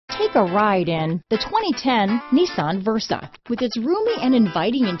Take a ride in the 2010 Nissan Versa. With its roomy and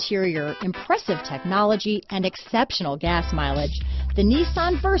inviting interior, impressive technology, and exceptional gas mileage, the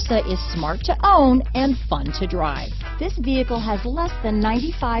Nissan Versa is smart to own and fun to drive. This vehicle has less than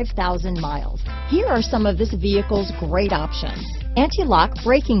 95,000 miles. Here are some of this vehicle's great options: anti-lock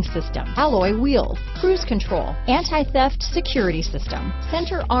braking system, alloy wheels, cruise control, anti-theft security system,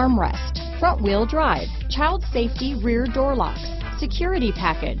 center armrest, front wheel drive, child safety rear door locks, security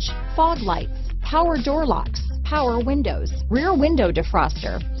package, fog lights, power door locks, power windows, rear window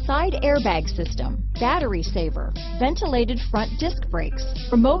defroster, side airbag system, battery saver, ventilated front disc brakes,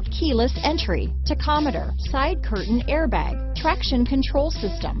 remote keyless entry, tachometer, side curtain airbag, traction control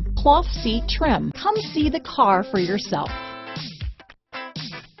system, cloth seat trim. Come see the car for yourself.